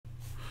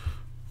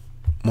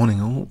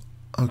Morning all.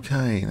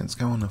 Okay, let's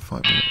go on a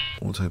 5-minute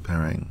auto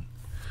pairing.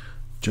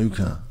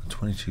 Joker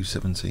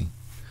 2270.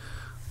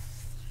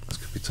 This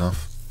could be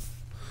tough.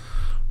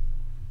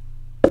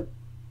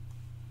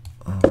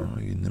 Oh,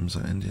 you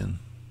Nimzo-Indian.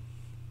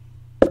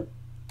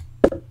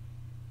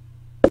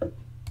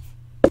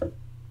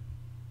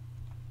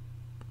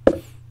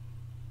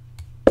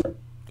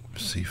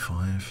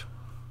 C5.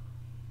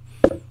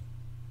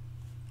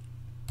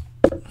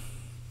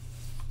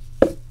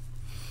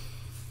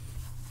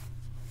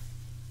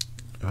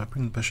 Do I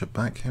bring the bishop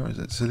back here? Is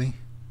it silly?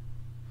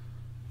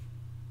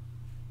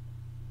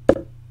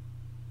 I'm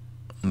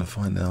going to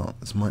find out.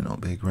 This might not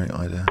be a great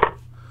idea.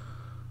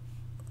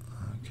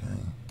 Okay.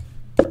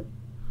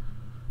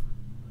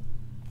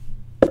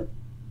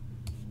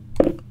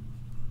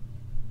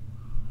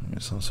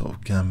 Get some sort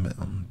of gambit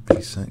on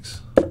b6.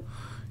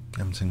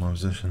 Gambiting my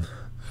position.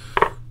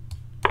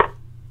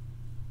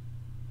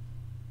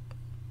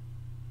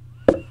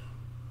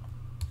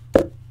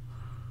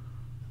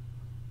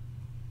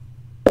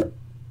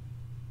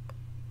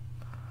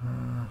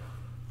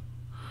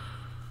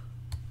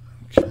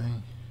 Okay.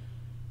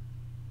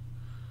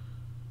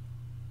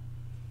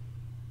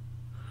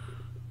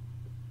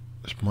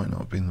 This might not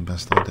have been the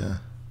best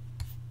idea.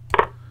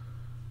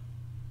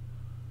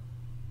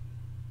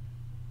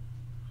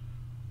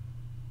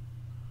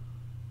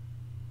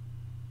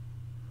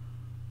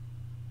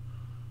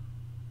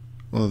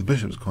 Well, the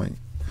bishop's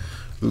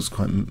looks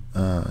quite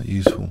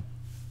useful.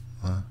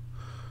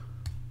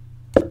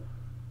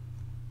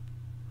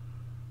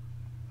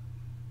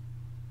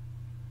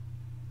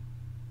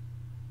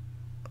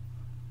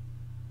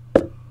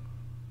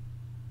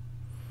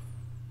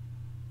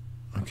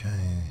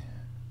 Okay.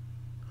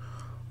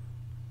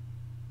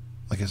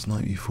 I guess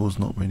knight e4 is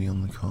not really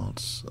on the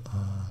cards. If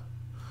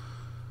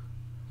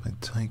I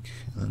take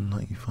then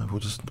knight e5, we'll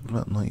just look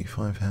about knight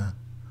e5 here.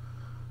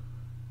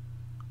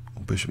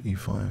 Or bishop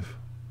e5.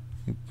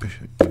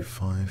 Bishop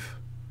e5.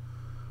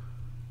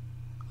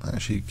 That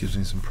actually gives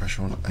me some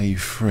pressure on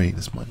a3.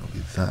 This might not be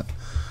that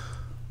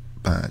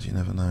bad, you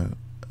never know.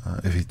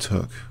 If he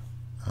took,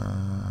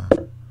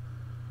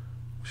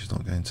 which he's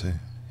not going to.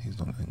 He's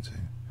not going to.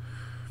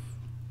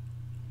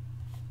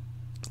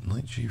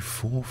 Knight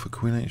g4 for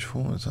queen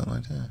h4, is that an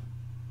idea?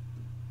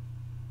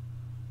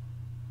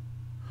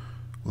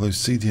 Although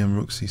cdm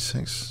rook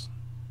c6,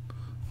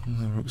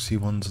 rook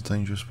c1s are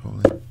dangerous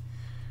probably.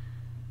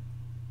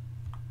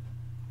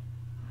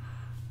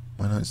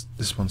 Why not?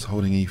 This one's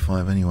holding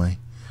e5 anyway.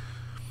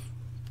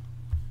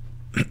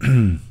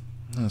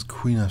 That's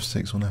queen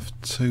f6 on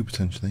f2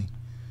 potentially.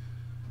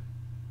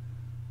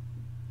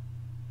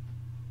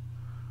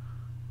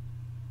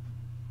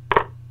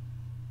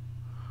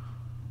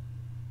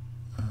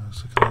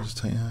 So can I just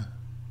take her?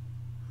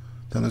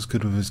 That looks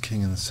good with his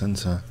king in the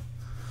centre.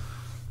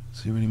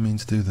 So you really mean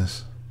to do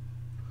this?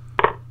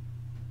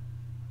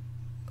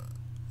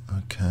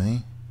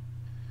 Okay.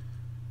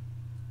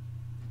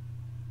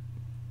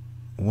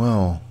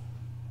 Well,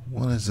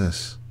 what is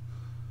this?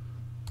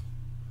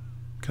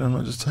 Can I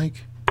not just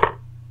take?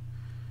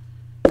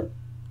 Oh,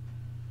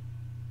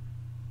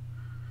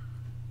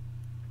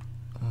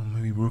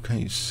 maybe rook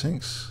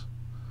h6?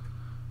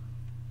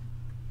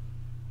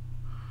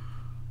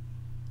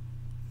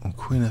 On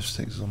queen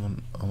f6,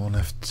 I'm on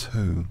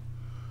f2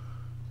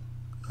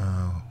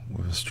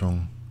 with a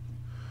strong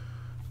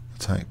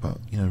attack, but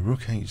you know,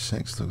 rook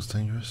h6 looks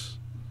dangerous.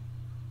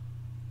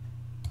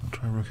 I'll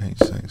try rook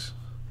h6.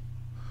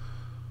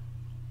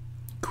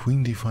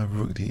 Queen d5,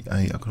 rook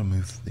d8. I've got to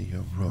move the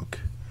rook.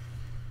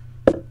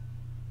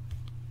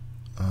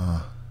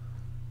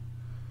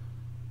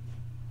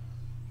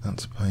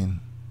 That's a pain.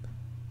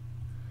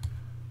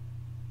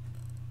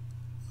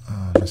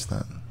 I missed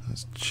that.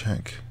 Let's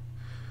check.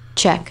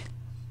 Check.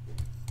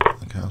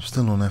 Okay, I'm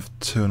still on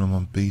f2 and I'm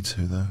on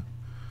b2 though.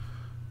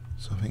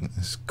 So I think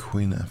this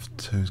queen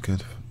f2 is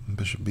good for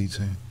bishop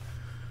b2.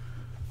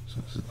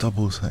 So it's a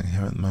double attack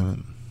here at the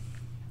moment.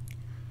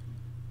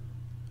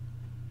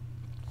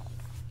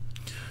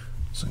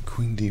 So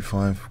queen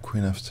d5,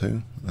 queen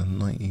f2, and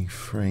knight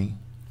e3,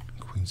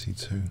 queen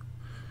c2.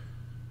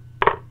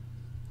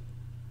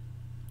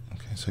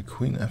 Okay, so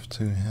queen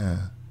f2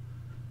 here.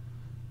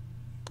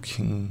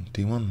 King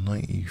d1,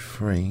 knight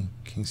e3,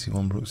 king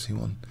c1, rook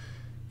c1,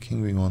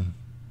 king b1.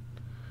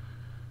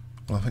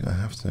 Well, I think I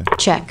have to.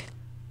 Check.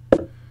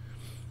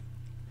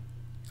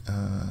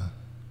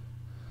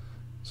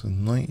 So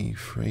knight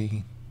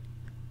e3.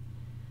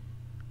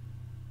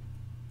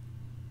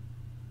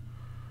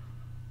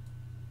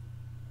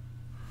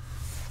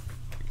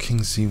 King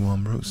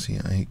c1, rook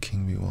c8,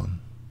 king b1.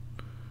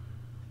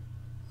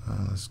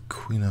 There's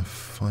queen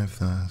f5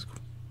 there. There's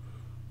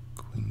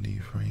queen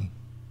d3.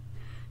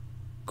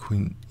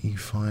 Queen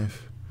e5.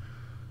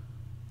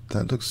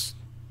 That looks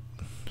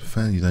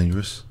fairly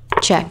dangerous.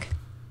 Check.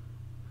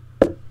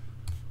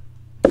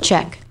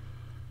 Check.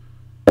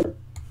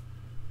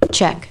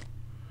 Check.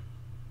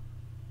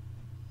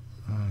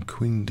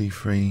 Queen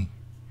d3,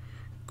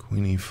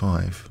 queen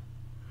e5,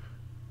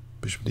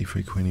 bishop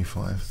d3, queen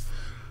e5.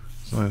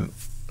 So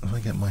if I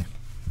get my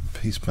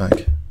piece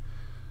back,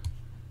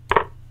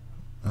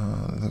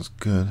 That's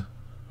good.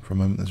 For a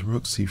moment, there's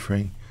rook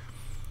c3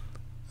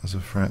 as a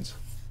threat.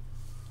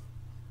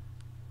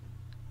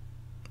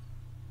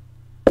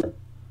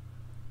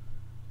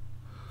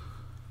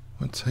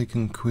 We're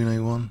taking queen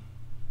a1.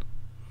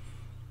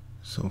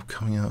 Sort of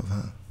coming out of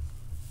that.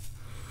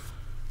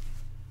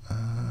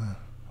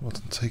 What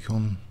to take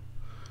on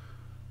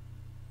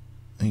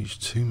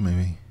h2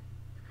 maybe.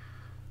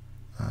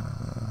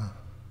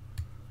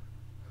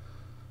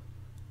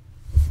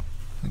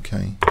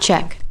 Okay.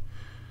 Check.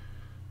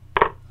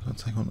 I'll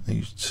take on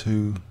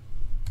h2.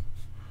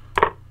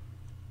 Try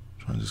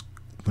and just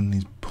win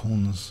these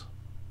pawns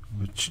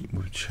with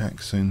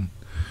check soon.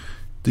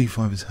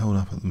 d5 is held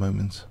up at the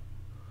moment.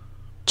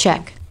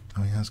 Check.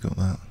 Oh, he has got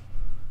that.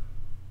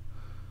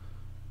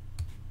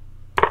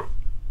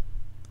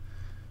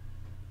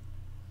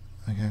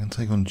 Okay, I can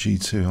take on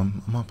g2.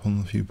 I'm up on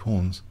a few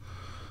pawns.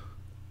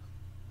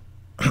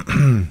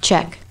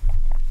 Check.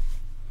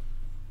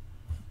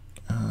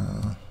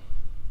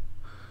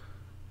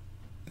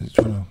 He's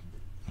trying to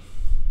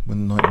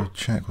win the knight with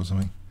check or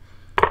something.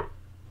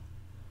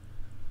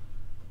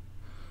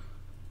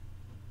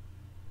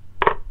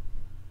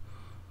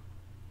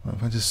 Right,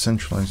 if I just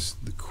centralise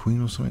the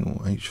queen or something,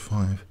 or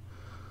h5.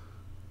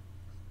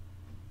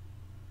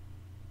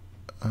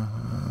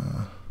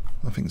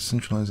 I think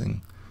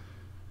centralising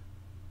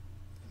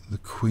the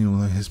queen,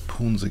 although his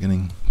pawns are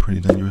getting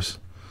pretty dangerous.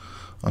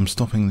 I'm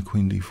stopping the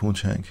queen d4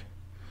 check.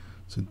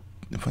 So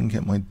if I can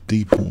get my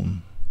d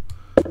pawn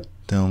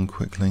down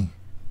quickly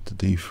to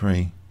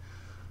d3,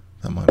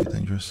 that might be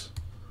dangerous.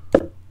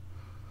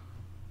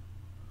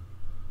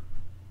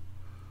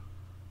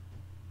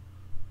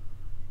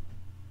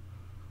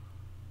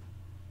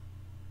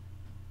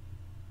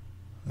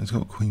 He's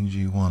got queen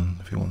g1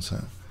 if he wants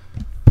that.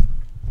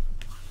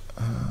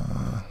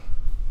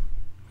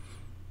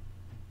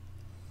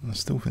 I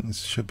still think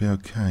this should be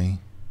okay.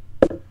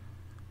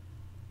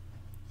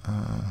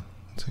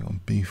 Take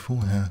on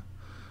b4 here.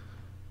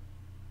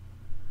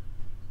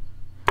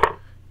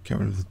 Get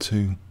rid of the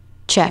two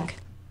Check.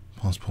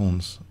 passed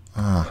pawns.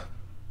 Oh,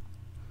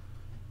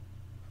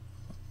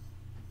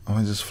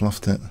 I just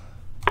fluffed it.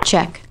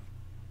 Check.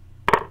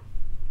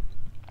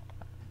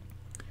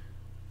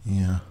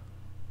 Yeah.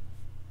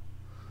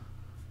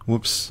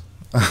 Whoops.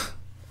 I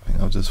think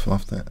I've just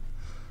fluffed it.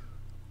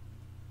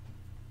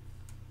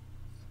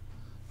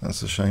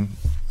 That's a shame.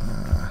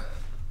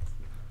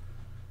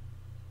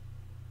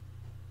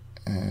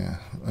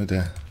 Oh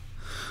dear.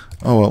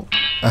 Oh well.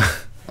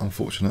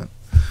 Unfortunate.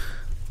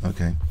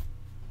 Okay.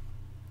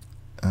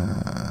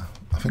 I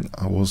think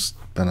I was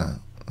better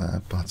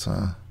there, but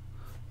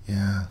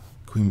yeah,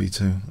 queen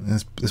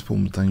b2. This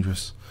pawn was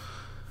dangerous.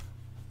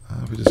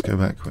 We just go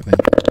back quickly.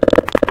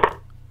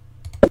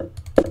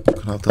 What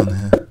could I have done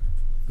here?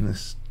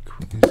 He's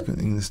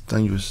getting this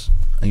dangerous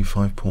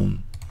a5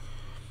 pawn.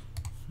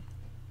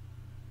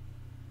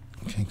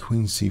 Okay,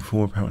 queen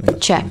c4 apparently.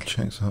 Check.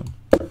 Checks up.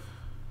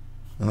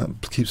 And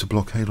that keeps a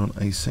blockade on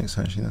a6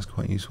 actually. That's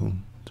quite useful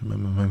to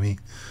remember maybe.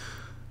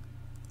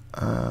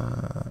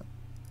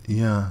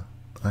 Yeah,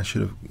 I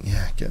should have,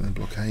 getting the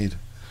blockade.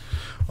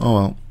 Oh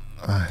well,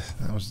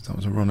 that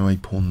was a runaway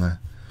pawn there.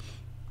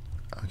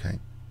 Okay,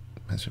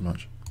 thanks very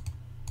much.